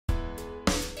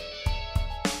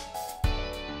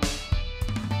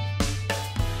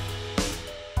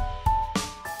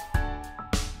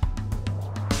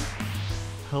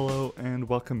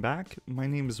welcome back. My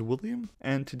name is William,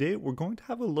 and today we're going to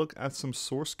have a look at some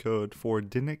source code for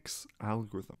Dinic's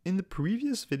algorithm. In the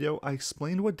previous video, I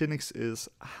explained what Dinic is,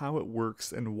 how it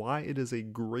works, and why it is a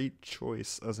great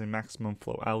choice as a maximum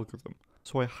flow algorithm.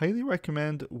 So I highly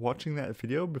recommend watching that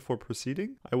video before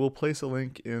proceeding. I will place a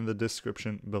link in the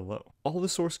description below. All the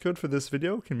source code for this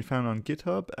video can be found on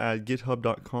GitHub at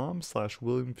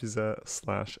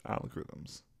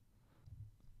github.com/williamfizet/algorithms.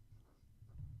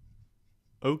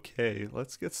 Okay,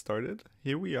 let's get started.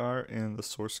 Here we are in the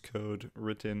source code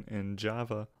written in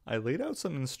Java. I laid out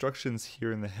some instructions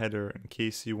here in the header in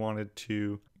case you wanted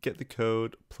to get the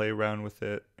code, play around with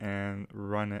it, and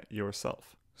run it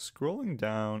yourself. Scrolling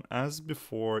down, as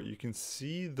before, you can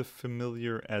see the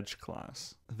familiar edge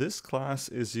class. This class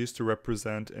is used to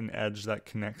represent an edge that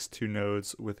connects two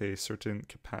nodes with a certain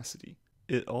capacity.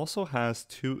 It also has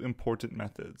two important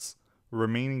methods.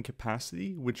 Remaining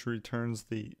capacity, which returns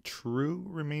the true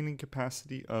remaining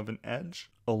capacity of an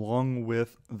edge, along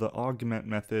with the augment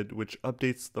method, which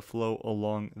updates the flow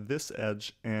along this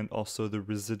edge and also the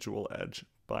residual edge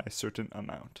by a certain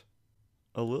amount.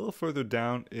 A little further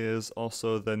down is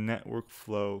also the network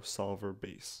flow solver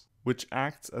base, which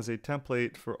acts as a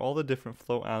template for all the different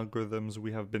flow algorithms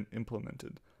we have been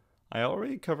implemented. I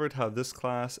already covered how this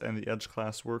class and the edge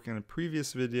class work in the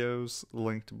previous videos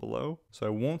linked below, so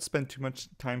I won't spend too much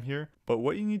time here, but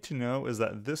what you need to know is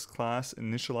that this class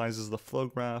initializes the flow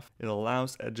graph, it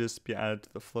allows edges to be added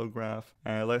to the flow graph,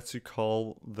 and it lets you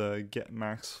call the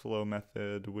getMaxFlow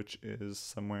method, which is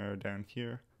somewhere down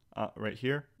here, right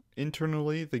here.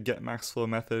 Internally, the getMaxFlow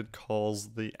method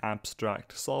calls the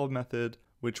abstract solve method,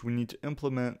 which we need to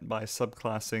implement by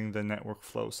subclassing the network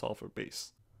flow solver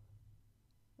base.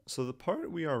 So the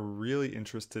part we are really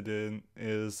interested in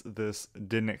is this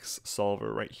Dinic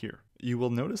solver right here. You will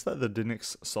notice that the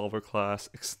Dinic solver class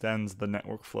extends the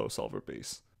network flow solver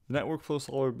base. The network flow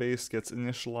solver base gets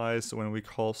initialized when we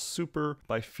call super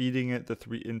by feeding it the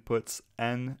three inputs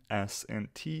n, s,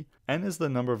 and t. N is the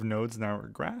number of nodes in our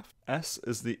graph, s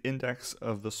is the index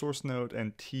of the source node,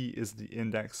 and t is the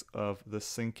index of the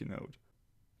sink node.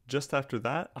 Just after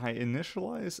that, I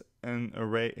initialize an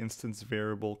array instance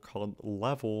variable called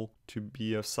level to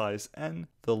be of size n.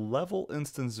 The level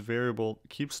instance variable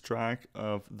keeps track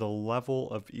of the level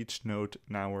of each node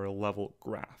in our level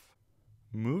graph.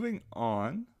 Moving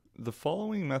on, the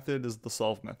following method is the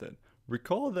solve method.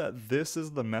 Recall that this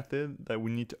is the method that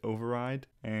we need to override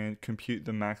and compute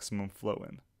the maximum flow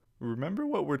in. Remember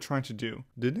what we're trying to do.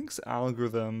 Dinic's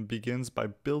algorithm begins by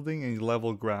building a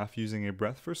level graph using a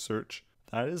BreadthFirst Search.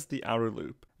 That is the outer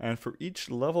loop, and for each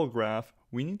level graph,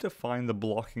 we need to find the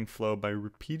blocking flow by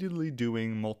repeatedly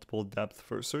doing multiple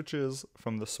DepthFirst searches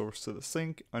from the source to the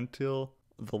sink until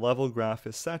the level graph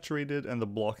is saturated and the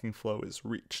blocking flow is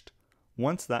reached.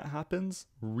 Once that happens,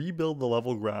 rebuild the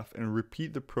level graph and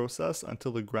repeat the process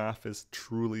until the graph is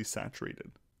truly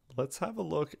saturated. Let's have a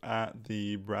look at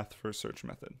the BreadthFirst Search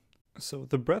method. So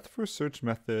the BreadthFirst Search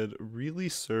method really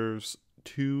serves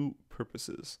two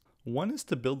purposes. One is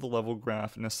to build the level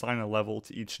graph and assign a level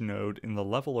to each node in the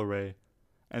level array,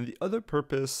 and the other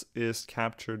purpose is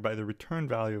captured by the return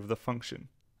value of the function,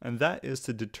 and that is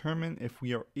to determine if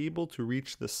we are able to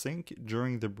reach the sink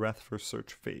during the BreadthFirst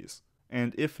Search phase.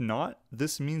 And if not,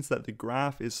 this means that the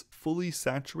graph is fully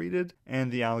saturated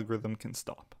and the algorithm can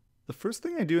stop. The first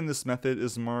thing I do in this method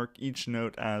is mark each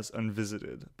node as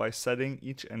unvisited by setting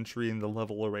each entry in the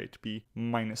level array to be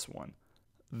 -1.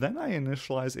 Then I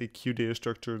initialize a queue data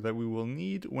structure that we will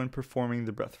need when performing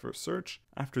the BreadthFirst Search.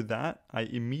 After that, I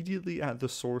immediately add the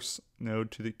source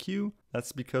node to the queue.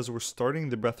 That's because we're starting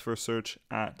the BreadthFirst Search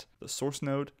at the source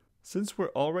node. Since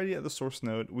we're already at the source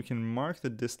node, we can mark the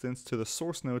distance to the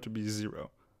source node to be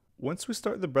 0. Once we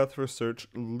start the BreadthFirst Search,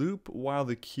 loop while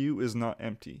the queue is not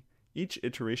empty. Each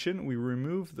iteration, we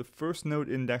remove the first node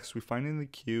index we find in the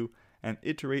queue and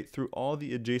iterate through all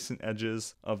the adjacent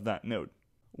edges of that node.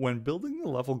 When building the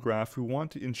level graph, we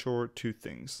want to ensure two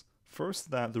things.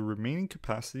 First, that the remaining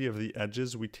capacity of the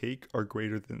edges we take are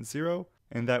greater than 0,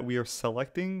 and that we are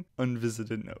selecting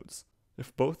unvisited nodes.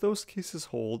 If both those cases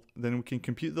hold, then we can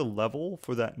compute the level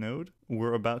for that node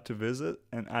we're about to visit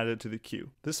and add it to the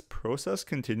queue. This process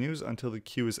continues until the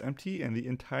queue is empty and the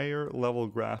entire level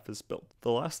graph is built.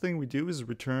 The last thing we do is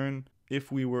return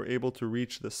if we were able to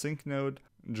reach the sink node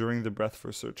during the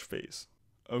BreadthFirst Search phase.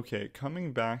 Okay,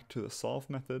 coming back to the solve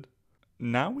method.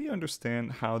 Now we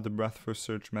understand how the BreadthFirst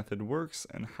Search method works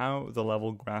and how the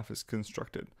level graph is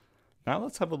constructed. Now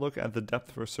let's have a look at the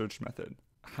DepthFirst Search method.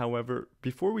 However,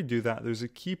 before we do that, there's a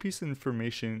key piece of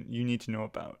information you need to know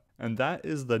about, and that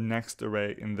is the next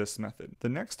array in this method. The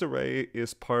next array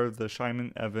is part of the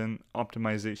Simon-Evans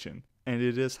optimization, and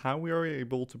it is how we are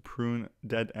able to prune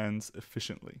dead ends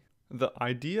efficiently. The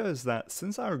idea is that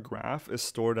since our graph is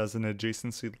stored as an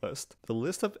adjacency list, the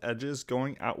list of edges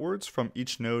going outwards from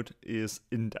each node is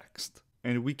indexed.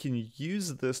 And we can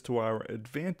use this to our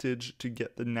advantage to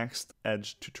get the next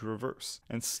edge to traverse,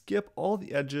 and skip all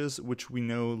the edges which we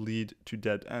know lead to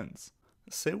dead ends.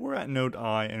 Say we're at node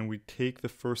I and we take the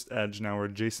first edge in our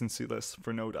adjacency list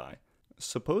for node I.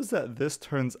 Suppose that this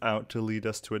turns out to lead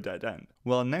us to a dead end.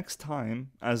 Well, next time,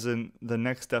 as in the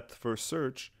next DepthFirst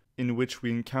search, in which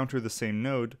we encounter the same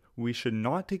node, we should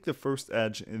not take the first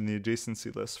edge in the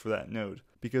adjacency list for that node,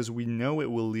 because we know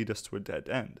it will lead us to a dead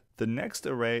end. The next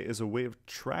array is a way of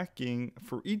tracking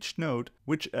for each node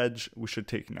which edge we should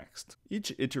take next.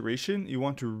 Each iteration, you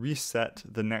want to reset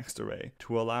the next array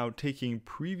to allow taking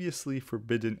previously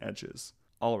forbidden edges.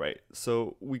 Alright,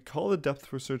 so we call the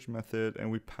DepthFirst Search method and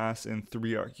we pass in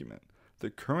 3 arguments. The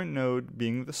current node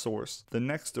being the source, the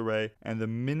next array, and the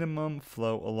minimum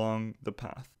flow along the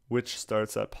path, which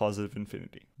starts at positive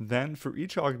infinity. Then for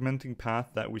each augmenting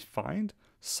path that we find,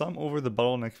 sum over the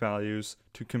bottleneck values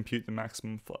to compute the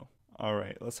maximum flow.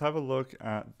 Alright, let's have a look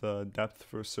at the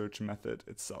DepthFirst Search method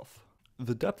itself.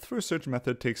 The DepthFirst Search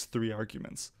method takes 3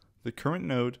 arguments: the current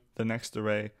node, the next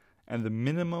array, and the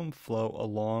minimum flow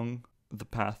along the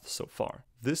path so far.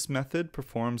 This method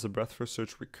performs a BreadthFirst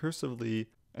search recursively,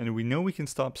 and we know we can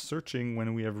stop searching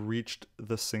when we have reached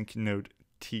the sync node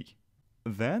T.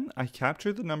 Then I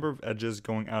capture the number of edges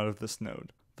going out of this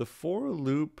node. The for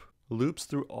loop loops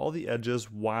through all the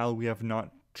edges while we have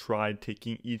not tried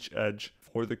taking each edge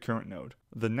for the current node.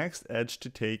 The next edge to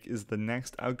take is the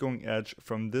next outgoing edge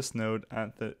from this node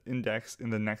at the index in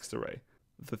the next array.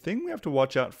 The thing we have to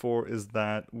watch out for is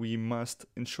that we must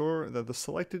ensure that the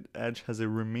selected edge has a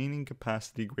remaining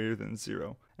capacity greater than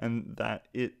 0, and that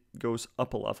it goes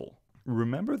up a level.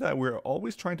 Remember that we're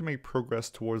always trying to make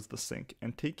progress towards the sync,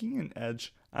 and taking an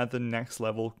edge at the next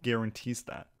level guarantees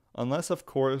that. Unless, of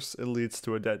course, it leads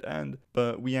to a dead end,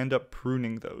 but we end up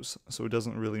pruning those, so it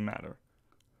doesn't really matter.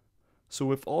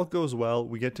 So if all goes well,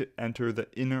 we get to enter the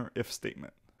inner if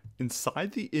statement.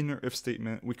 Inside the inner if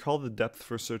statement, we call the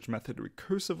DepthFirst Search method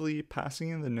recursively, passing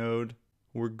in the node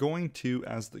we're going to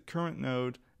as the current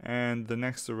node, and the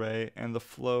next array, and the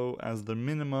flow as the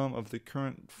minimum of the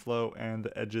current flow and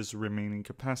the edge's remaining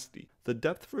capacity. The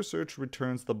DepthFirst Search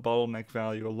returns the bottleneck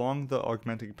value along the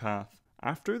augmenting path.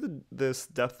 After this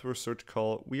DepthFirst Search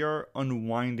call, we are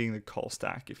unwinding the call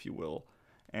stack, if you will,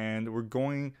 and we're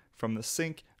going from the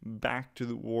sync back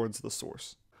towards the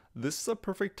source. This is a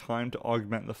perfect time to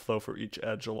augment the flow for each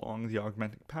edge along the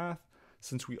augmenting path,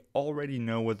 since we already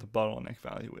know what the bottleneck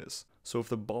value is. So if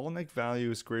the bottleneck value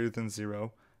is greater than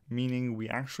 0, meaning we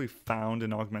actually found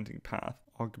an augmenting path,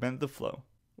 augment the flow,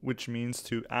 which means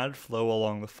to add flow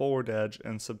along the forward edge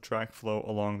and subtract flow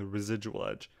along the residual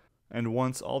edge. And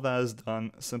once all that is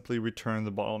done, simply return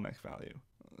the bottleneck value.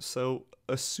 So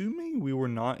assuming we were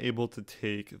not able to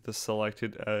take the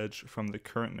selected edge from the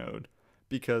current node,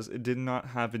 because it did not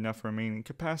have enough remaining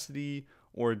capacity,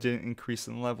 or it didn't increase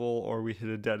in level, or we hit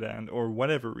a dead end, or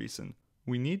whatever reason,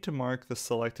 we need to mark the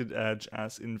selected edge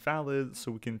as invalid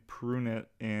so we can prune it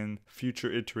in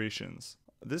future iterations.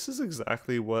 This is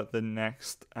exactly what the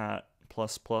next at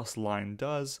 ++ line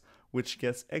does, which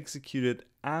gets executed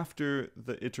after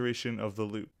the iteration of the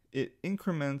loop. It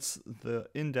increments the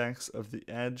index of the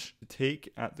edge to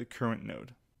take at the current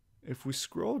node. If we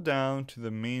scroll down to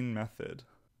the main method,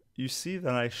 you see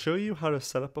that I show you how to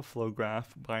set up a flow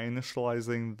graph by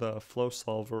initializing the flow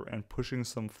solver and pushing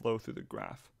some flow through the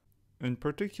graph. In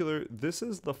particular, this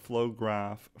is the flow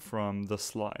graph from the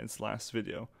slides last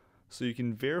video, so you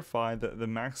can verify that the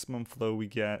maximum flow we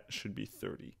get should be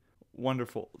 30.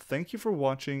 Wonderful. Thank you for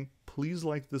watching. Please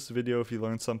like this video if you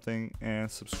learned something, and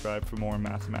subscribe for more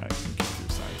mathematics and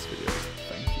computer science videos.